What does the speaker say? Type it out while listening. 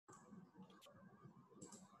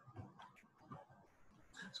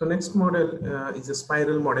So next model is a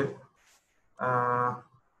spiral model. Now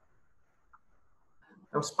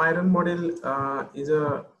spiral model is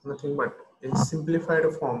a nothing but a simplified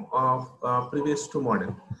form of previous two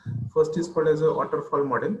model. First is called as a waterfall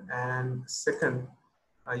model, and second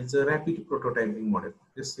is a rapid prototyping model.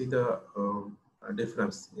 You see the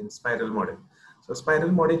difference in spiral model. So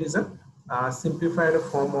spiral model is a simplified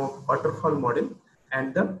form of waterfall model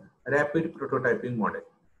and the rapid prototyping model.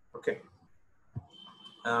 Okay,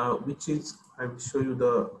 which is, I will show you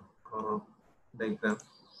the diagram.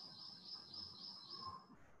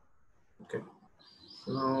 Okay,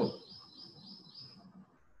 so now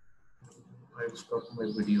I will stop my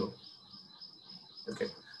video. Okay,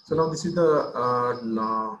 so now this is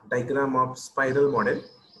the diagram of spiral model.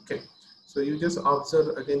 Okay, so you just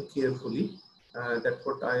observe again carefully that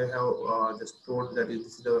what I have just told, that is,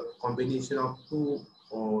 this is the combination of two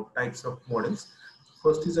types of models.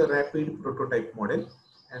 First is a rapid prototype model,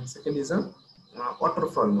 and second is a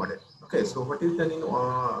waterfall model. Okay, so what is done in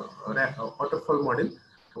waterfall model?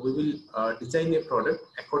 We will design a product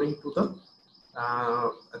according to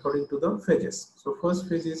the phases. So first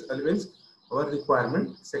phase is always our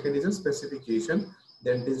requirement, second is a specification,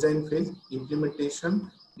 then design phase, implementation,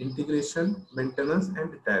 integration, maintenance, and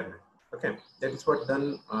retirement. Okay, that is what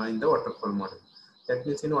done in the waterfall model. That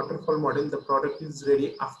means in waterfall model, the product is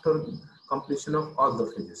ready after completion of all the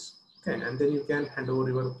phases. Okay, and then you can hand over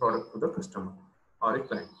your product to the customer or a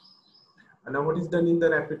client. And now what is done in the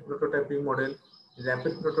rapid prototyping model? In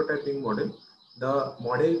rapid prototyping model, the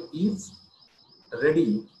model is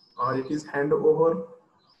ready, or it is hand over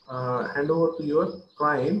to your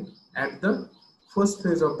client at the first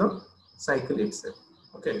phase of the cycle itself.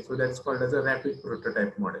 Okay, so that's called as a rapid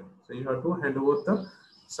prototype model. So you have to hand over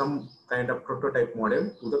some kind of prototype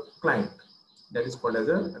model to the client. That is called as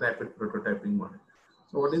a rapid prototyping model.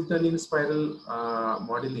 So what is done in spiral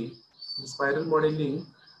modeling? In spiral modeling,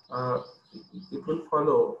 it will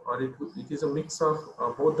follow, or it is a mix of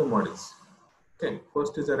both the models. Okay,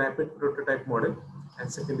 first is a rapid prototype model,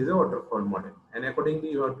 and second is a waterfall model, and accordingly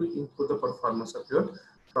you have to improve the performance of your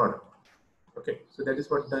product. Okay, so that is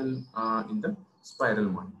what done in the spiral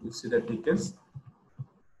model. You see the details.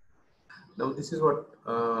 Now this is what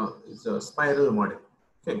is a spiral model.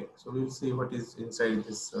 Okay, so we will see what is inside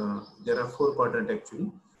this. There are 4 quadrants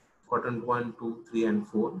actually, quadrant 1, 2, 3, and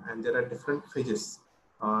 4, and there are different phases.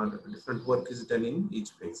 Different work is done in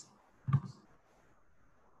each phase.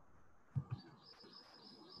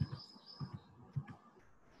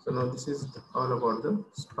 So now this is all about the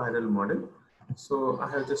spiral model. So I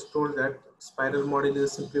have just told that spiral model is a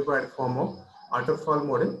simplified form of waterfall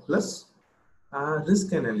model plus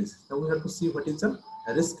risk analysis. Now we have to see what is the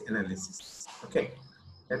risk analysis. Okay,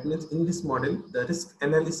 that means in this model the risk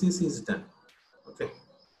analysis is done. Okay,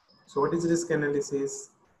 so what is risk analysis?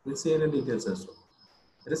 We'll see in the details also.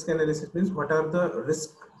 Risk analysis means what are the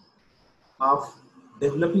risks of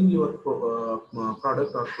developing your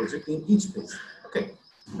product or project in each phase. Okay,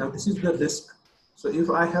 now this is the risk. So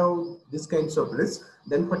if I have these kinds of risk,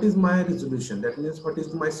 then what is my resolution? That means what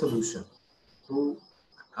is my solution to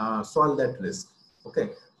solve that risk.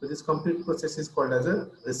 Okay, so this complete process is called as a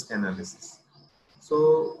risk analysis.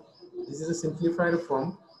 So this is a simplified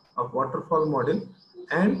form of waterfall model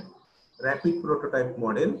and rapid prototype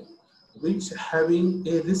model, which having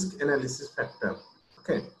a risk analysis factor.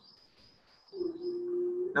 Okay,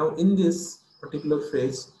 now in this particular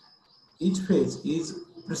phase, each phase is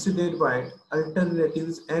preceded by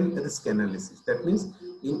alternatives and risk analysis. That means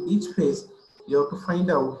in each phase you have to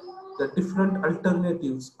find out the different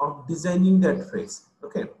alternatives of designing that phase.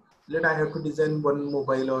 Okay, let I have to design one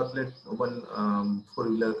mobile or let one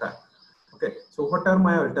 4-wheeler car. Okay, so what are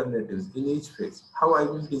my alternatives in each phase? How I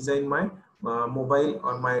will design my mobile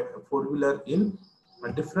or my 4-wheeler in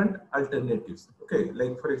different alternatives. Okay,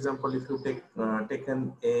 like for example, if you take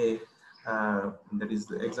taken a that is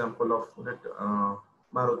the example of that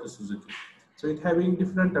Maruti Suzuki. So it having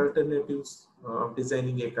different alternatives of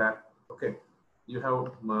designing a car. Okay, you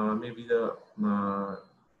have maybe the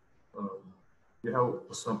you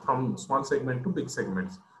have some from small segment to big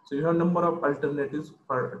segments. So you have number of alternatives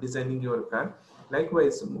for designing your car.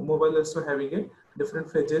 Likewise, mobile also having a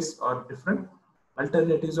different phases or different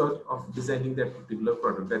alternatives of designing that particular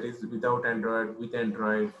product, that is without Android, with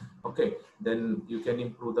Android. Okay, then you can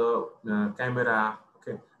improve the camera.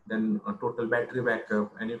 Okay, then a total battery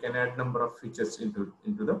backup, and you can add number of features into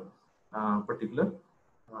the particular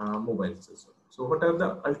mobiles also. So what are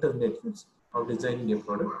the alternatives of designing a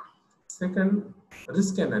product? Second,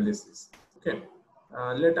 risk analysis. Okay,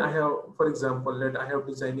 let I have, for example, let I have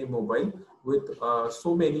designed a mobile with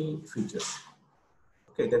so many features.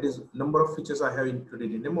 Okay, Okay, that is number of features I have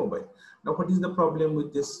included in a mobile. Now, what is the problem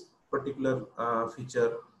with this particular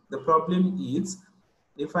feature? The problem is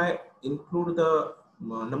if I include the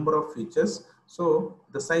number of features, so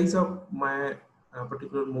the size of my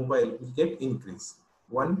particular mobile will get increased.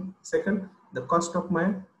 One, second, the cost of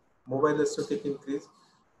my mobile also get increased.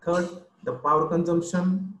 Third, the power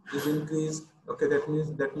consumption is increased. Okay, that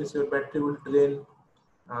means your battery will drain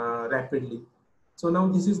rapidly. So now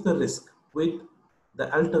this is the risk with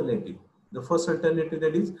the alternative. The first alternative,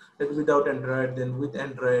 that is that without Android, then with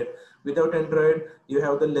Android. Without Android, you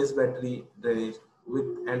have the less battery drainage. With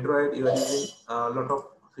Android, you are using a lot of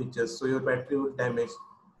features, so your battery will damage,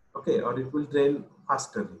 okay, or it will drain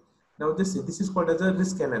faster. Now this is called as a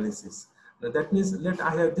risk analysis. Now that means let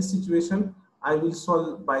I have this situation, I will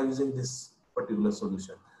solve by using this particular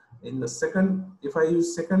solution. In the second, if I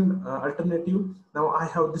use second alternative, now I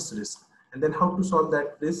have this risk, and then how to solve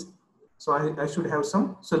that risk? So I should have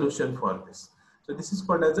some solution for this. So this is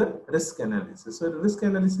called as a risk analysis. So risk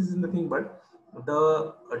analysis is nothing but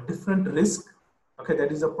the different risk. Okay,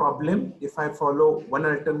 that is a problem if I follow one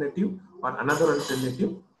alternative or another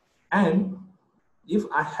alternative, and if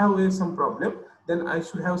I have some problem, then I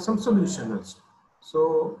should have some solution also.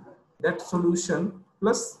 So that solution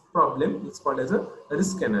plus problem is called as a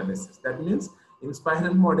risk analysis. That means in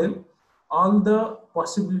spiral model, all the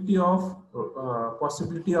possibility of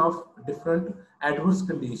different adverse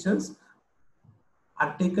conditions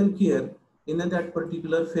are taken care in that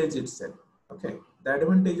particular phase itself. Okay, the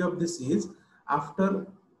advantage of this is after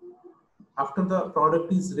the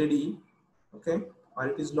product is ready, okay, or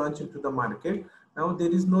it is launched into the market, now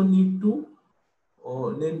there is no need to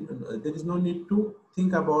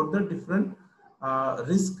think about the different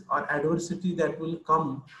risk or adversity that will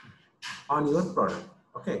come on your product.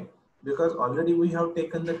 Okay, because already we have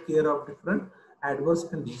taken the care of different adverse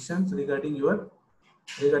conditions regarding your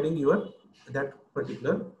that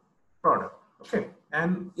particular product. Okay,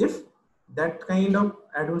 and if that kind of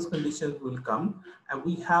adverse conditions will come, and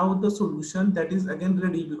we have the solution that is again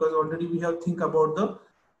ready, because already we have think about the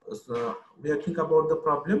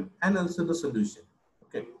problem and also the solution.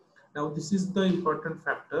 Okay, now this is the important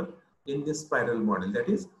factor in this spiral model, that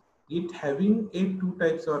is it having a two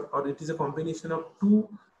types, or it is a combination of two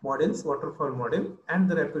models, waterfall model and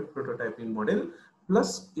the rapid prototyping model,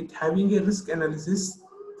 plus it having a risk analysis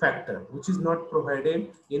factor which is not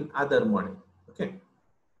provided in other model. Okay,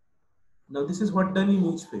 now this is what done in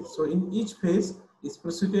each phase. So in each phase is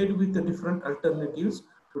proceeded with the different alternatives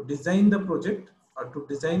to design the project or to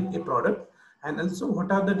design a product, and also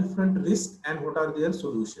what are the different risks and what are their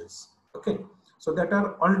solutions. Okay, so that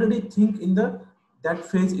are already think in that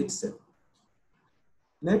phase itself.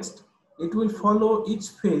 Next, it will follow each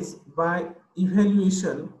phase by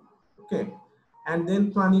evaluation, okay, and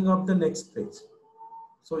then planning of the next phase.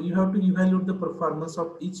 So you have to evaluate the performance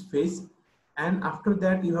of each phase, and after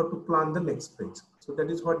that you have to plan the next phase. So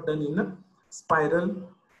that is what done in a spiral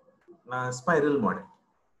model.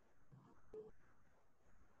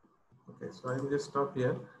 Okay, so I will just stop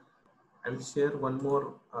here. I will share one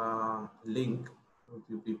more link with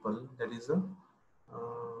you people. That is that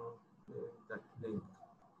link.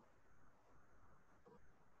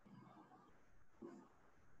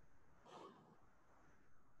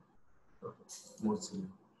 Okay, mostly.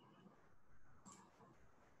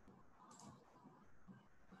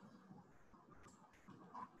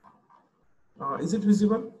 Is it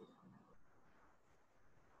visible?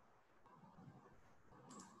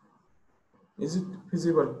 Is it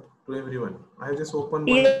visible to everyone? I have just opened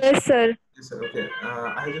one. Yes, sir. Yes, sir. Okay.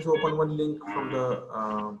 I have just opened one link from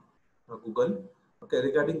the Google. Okay,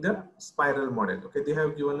 regarding the spiral model. Okay, they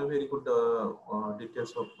have given a very good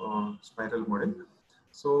details of spiral model.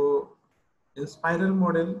 So in spiral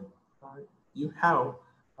model, you have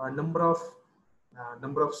a number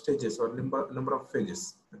of stages or number of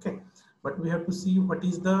phases. Okay, but we have to see what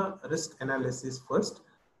is the risk analysis first.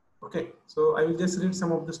 Okay, so I will just read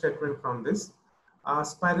some of the statement from this.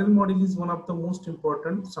 Spiral model is one of the most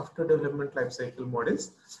important software development lifecycle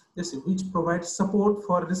models, which provides support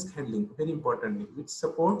for risk handling. Very importantly, which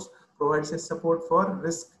provides a support for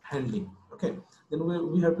risk handling. Okay,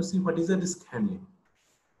 then we have to see what is the risk handling.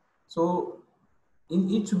 So in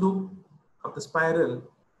each loop of the spiral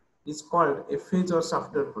is called a phase or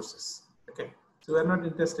software process. Okay, so we are not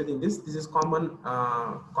interested in this. This is common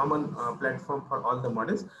platform for all the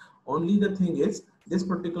models. Only the thing is, this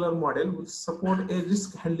particular model will support a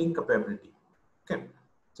risk handling capability. Okay,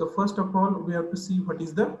 so first of all, we have to see what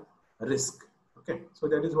is the risk. Okay, so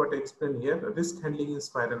that is what I explained here, risk handling in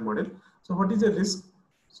spiral model. So what is a risk?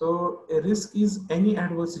 So a risk is any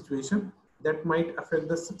adverse situation that might affect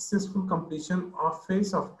the successful completion of a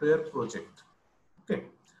software project. Okay,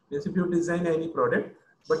 means if you design any product,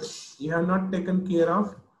 but you have not taken care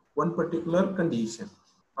of one particular condition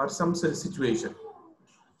or some situation,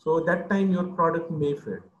 so that time your product may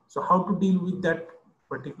fail. So how to deal with that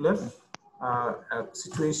particular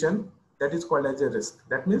situation, that is called as a risk.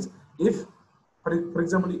 That means if, for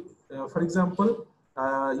example,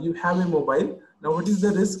 you have a mobile. Now what is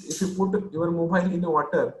the risk if you put your mobile in the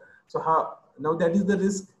water? So how, now that is the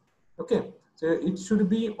risk. Okay, so it should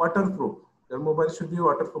be waterproof. Your mobile should be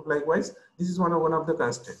waterproof. Likewise, this is one of the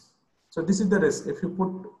constraints. So this is the risk. If you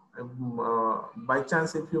put by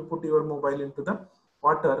chance, if you put your mobile into the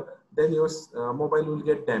water, then your mobile will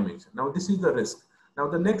get damaged. Now this is the risk. Now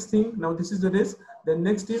the next thing, now this is the risk. Then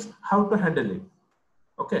next is how to handle it.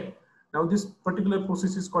 Okay. Now this particular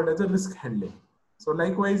process is called as a risk handling. So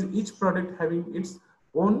likewise, each product having its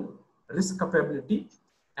own risk capability,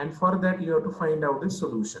 and for that you have to find out a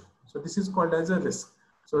solution. So this is called as a risk.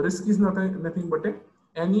 So risk is nothing but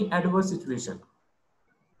any adverse situation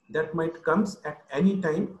that might comes at any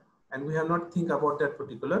time, and we have not think about that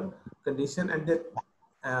particular condition, and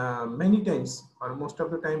that many times or most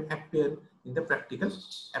of the time appear in the practical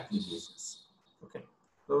applications. Okay,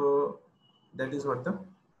 so that is what the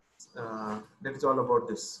that is all about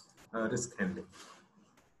this risk handling.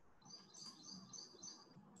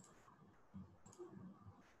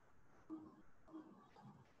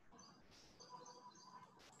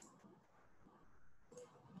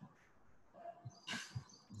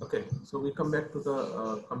 Okay, so we come back to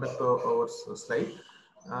the our slide.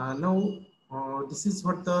 Now this is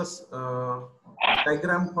what the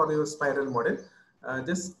diagram for your spiral model.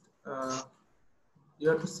 Just you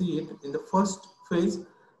have to see it in the first phase,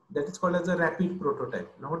 that is called as a rapid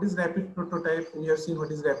prototype. Now what is rapid prototype? We have seen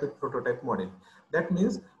what is rapid prototype model. That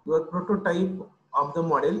means your prototype of the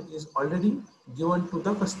model is already given to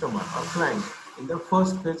the customer or client in the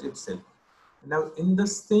first phase itself. Now in the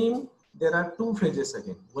same, there are two phases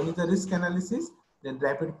again. One is the risk analysis, then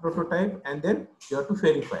rapid prototype, and then you have to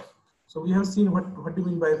verify. So we have seen what do you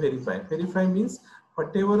mean by verify. Verify means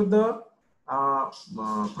whatever the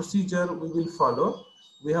procedure we will follow,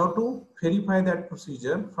 we have to verify that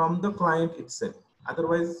procedure from the client itself.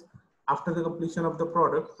 Otherwise, after the completion of the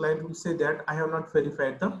product, client will say that I have not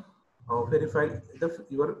verified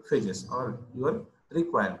your phases or your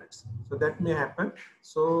requirements. So that may happen.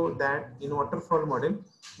 So that in waterfall model,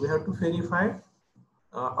 we have to verify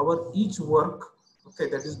our each work. Okay,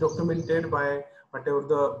 that is documented by whatever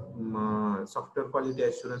the software quality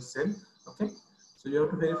assurance cell. Okay, so you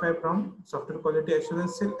have to verify from software quality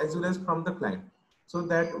assurance cell as well as from the client, so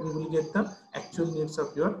that we will get the actual needs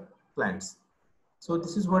of your clients. So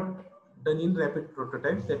this is what done in rapid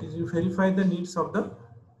prototype, that is you verify the needs of the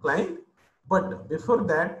client, but before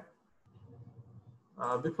that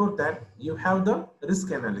you have the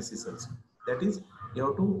risk analysis also. That is, you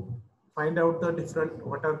have to find out the different,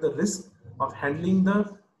 what are the risks of handling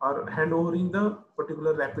the or handovering the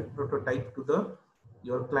particular rapid prototype to the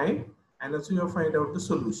your client, and also you find out the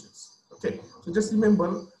solutions. Okay, so just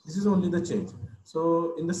remember, this is only the change.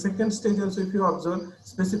 So in the second stage also, if you observe,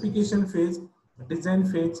 specification phase, design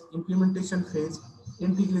phase, implementation phase,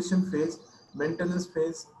 integration phase, maintenance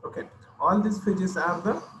phase. Okay, all these phases are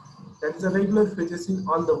that is the regular phases in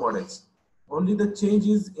all the models. Only the change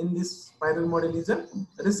is in this spiral model is a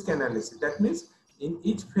risk analysis. That means in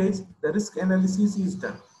each phase the risk analysis is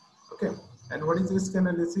done. Okay, and what is risk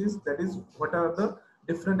analysis? That is, what are the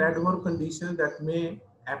different adverse conditions that may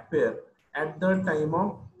appear at the time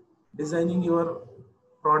of designing your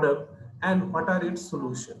product, and what are its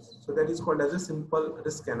solutions. So that is called as a simple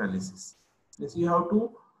risk analysis. Means you have to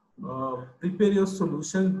prepare your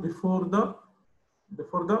solution before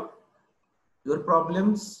your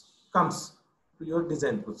problems comes to your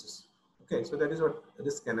design process. Okay, so that is what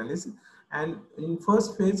risk analysis. And in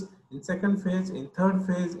first phase, in second phase, in third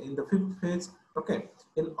phase, in the fifth phase, okay,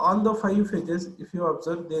 in all the 5 phases, if you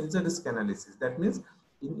observe, there is a risk analysis. That means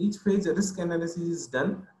in each phase a risk analysis is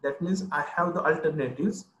done. That means I have the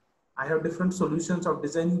alternatives, I have different solutions of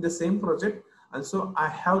designing the same project, and so I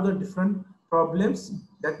have the different problems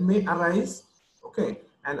that may arise. Okay,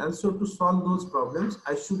 and also to solve those problems,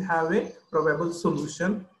 I should have a probable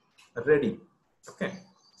solution ready. Okay,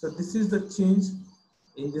 so this is the change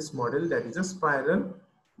in this model, that is a spiral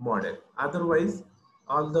model. Otherwise,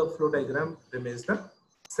 all the flow diagram remains the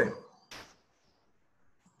same.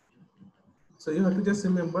 So you have to just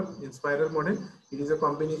remember, in spiral model, it is a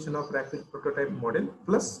combination of rapid prototype model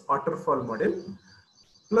plus waterfall model,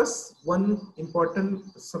 plus one important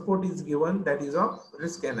support is given, that is of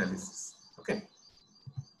risk analysis. Okay.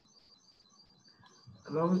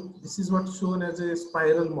 now this is what's shown as a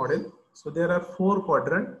spiral model. So there are 4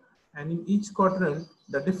 quadrants, and in each quadrant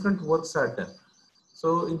the different works are done.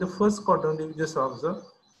 So in the first quadrant, if you just observe,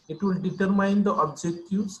 it will determine the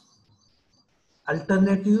objectives,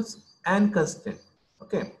 alternatives and constraint.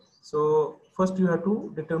 Okay, so first you have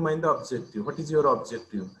to determine the objective. What is your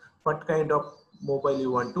objective? What kind of mobile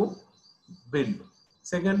you want to build?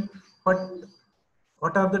 Second,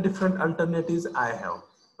 what are the different alternatives I have?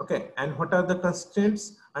 Okay, and what are the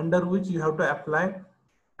constraints under which you have to apply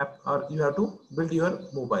or you have to build your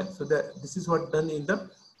mobile? So that this is what done in the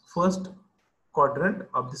first quadrant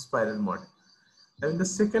of the spiral model. Now in the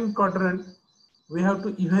second quadrant, we have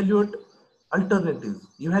to evaluate alternatives.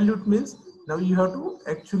 Evaluate means now you have to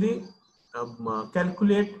actually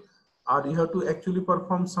calculate, or you have to actually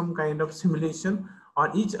perform some kind of simulation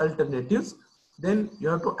on each alternatives. Then you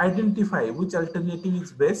have to identify which alternative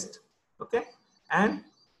is best, okay, and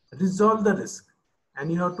resolve the risk.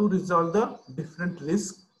 And you have to resolve the different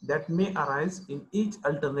risks that may arise in each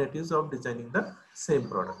alternatives of designing the same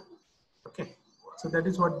product. Okay, so that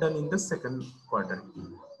is what done in the second quadrant.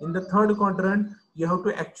 In the third quadrant, you have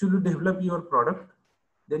to actually develop your product.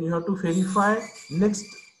 Then you have to verify next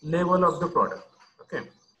level of the product. Okay,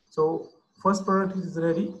 so first product is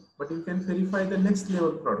ready, but you can verify the next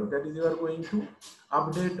level product, that is you are going to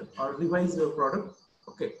update or revise your product.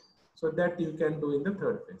 Okay, so that you can do in the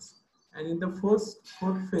third phase. And in the fourth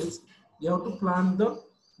phase, you have to plan the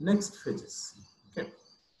next phases. Okay,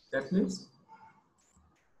 that means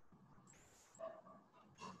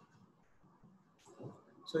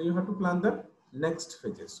so you have to plan the next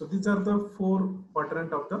phases. So these are the 4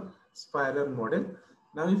 quadrants of the spiral model.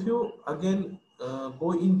 Now if you again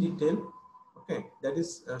go in detail, okay, that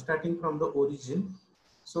is starting from the origin.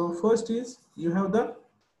 So first is you have the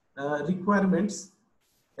requirements,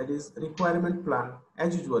 that is requirement plan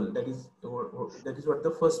as usual. That is what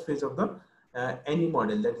the first phase of the any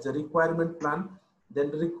model, that is a requirement plan.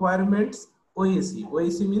 Then requirements OAC.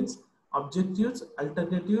 OAC means objectives,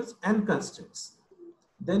 alternatives and constraints.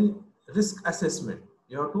 Then risk assessment.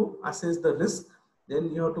 You have to assess the risk.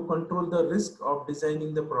 Then you have to control the risk of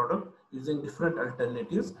designing the product using different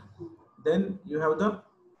alternatives. Then you have the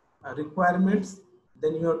requirements.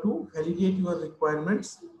 Then you have to validate your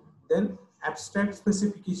requirements. Then abstract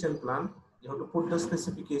specification plan. You have to put the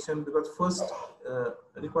specification, because first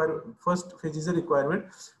phase is a requirement,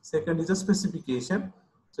 second is a specification.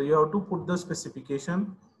 So you have to put the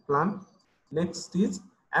specification plan. Next is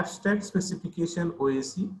abstract specification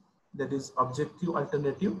OAC, that is objective,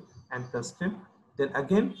 alternative and constraint. Then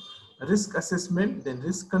again risk assessment, then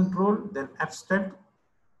risk control, then abstract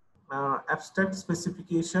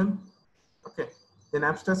specification. Okay, then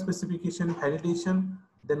abstract specification validation,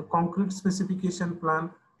 then concrete specification plan,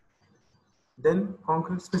 then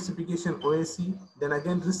concrete specification OAC, then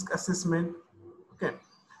again risk assessment. Okay,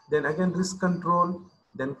 then again risk control,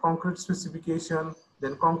 then concrete specification,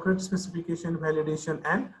 then concrete specification validation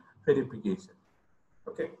and verification.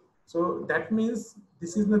 Okay, so that means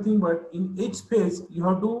this is nothing but in each phase you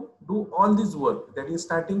have to do all this work, that is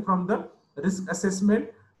starting from the risk assessment,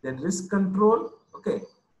 then risk control, okay,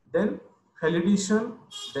 then validation,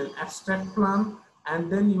 then abstract plan,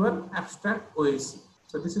 and then your abstract OAC.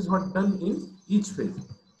 So this is what done in each phase.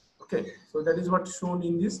 Okay, so that is what shown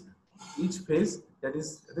in this each phase, that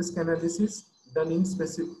is risk analysis done in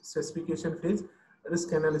specification phase,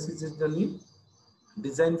 risk analysis is done in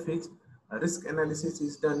design phase, risk analysis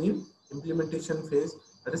is done in implementation phase,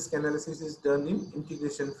 risk analysis is done in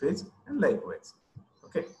integration phase, and likewise.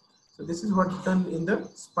 Okay, so this is what done in the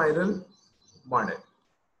spiral model.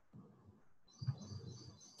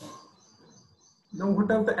 Now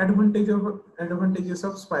what are the advantages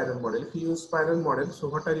of spiral model? If you use spiral model, so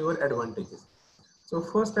what are your advantages? So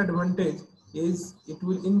first advantage is it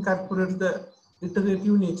will incorporate the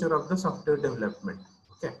iterative nature of the software development.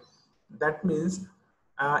 Okay, that means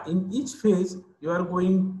in each phase you are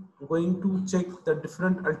going to check the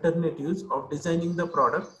different alternatives of designing the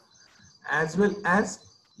product, as well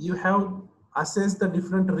as you have assessed the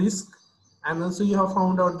different risks, and also you have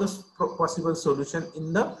found out the possible solution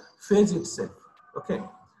in the phase itself. Okay,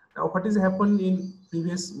 now what is happened in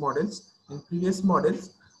previous models? In previous models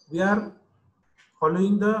we are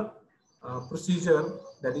following the procedure,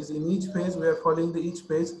 that is in each phase we are following the each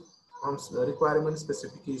phase from requirement,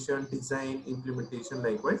 specification, design, implementation,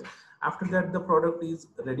 likewise. After that the product is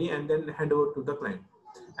ready and then hand over to the client,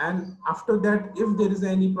 and after that if there is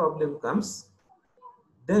any problem comes,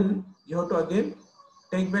 then you have to again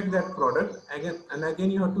take back that product again, and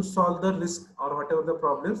again you have to solve the risk or whatever the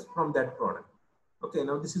problems from that product. Okay,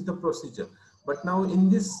 now this is the procedure. But now in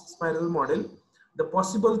this spiral model, the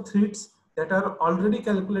possible threats that are already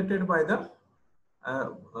calculated by the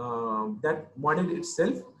that model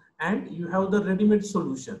itself, and you have the ready-made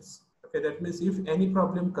solutions. Okay, that means if any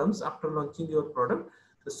problem comes after launching your product,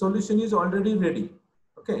 the solution is already ready.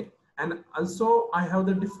 Okay, and also I have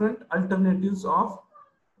the different alternatives of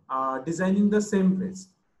designing the same phase.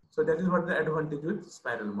 So that is what the advantage with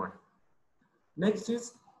spiral model. Next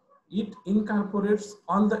is it incorporates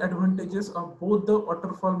all the advantages of both the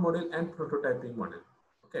waterfall model and prototyping model.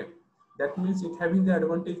 Okay, that means it having the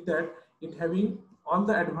advantage that it having all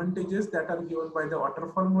the advantages that are given by the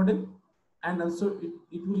waterfall model, and also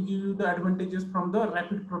it will give you the advantages from the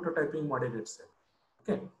rapid prototyping model itself.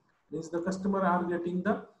 Okay, means the customer are getting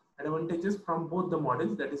the advantages from both the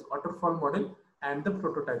models, that is waterfall model and the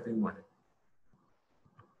prototyping model.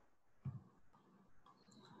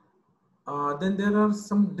 Then there are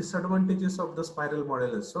some disadvantages of the spiral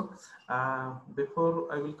model also.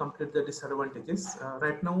 Before I will complete the disadvantages,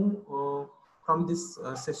 right now from this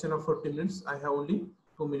session of 40 minutes, I have only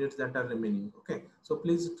 2 minutes that are remaining. Okay, so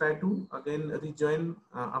please try to again rejoin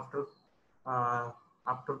after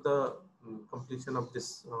the completion of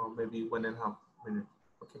this maybe 1.5 minutes.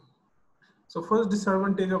 Okay, so first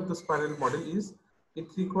disadvantage of the spiral model is it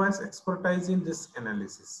requires expertise in risk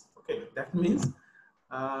analysis. Okay, that means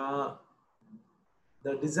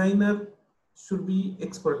the designer should be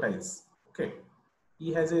expertise. Okay,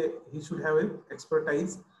 he should have a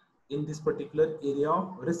expertise in this particular area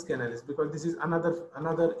of risk analysis, because this is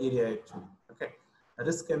another area actually. Okay,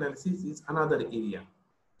 risk analysis is another area.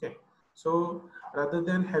 Okay, so rather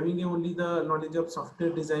than having only the knowledge of software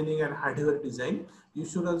designing and hardware design, you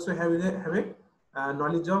should also have a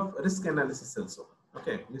knowledge of risk analysis also.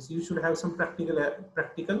 Okay, you should have some practical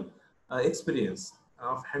experience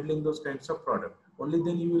of handling those kinds of product. Only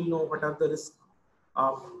then you will know what are the risks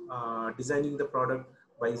of designing the product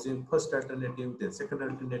by using first alternative, then second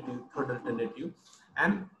alternative, third alternative,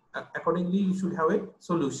 and accordingly you should have a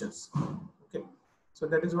solutions. Okay, so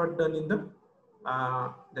that is what done in the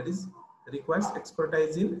that is requires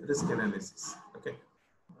expertise in risk analysis. Okay,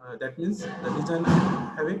 that means the designer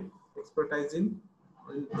have a expertise in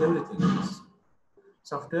everything,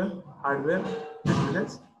 software, hardware, as well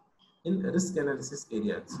as in risk analysis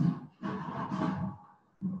areas.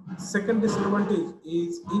 Second disadvantage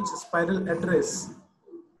is each spiral address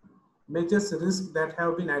measures risks that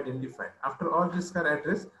have been identified. After all risks are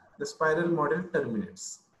addressed, the spiral model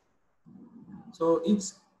terminates. So each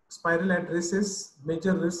spiral addresses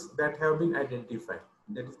major risks that have been identified.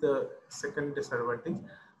 That is the second disadvantage.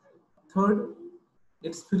 Third,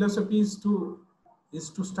 its philosophy is to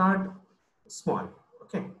start small.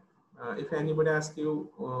 Okay, if anybody asks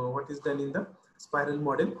you what is done in the spiral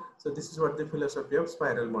model, so this is what the philosophy of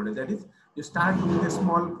spiral model, that is you start with a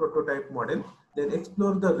small prototype model, then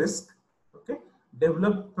explore the risk. Okay,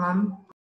 develop plan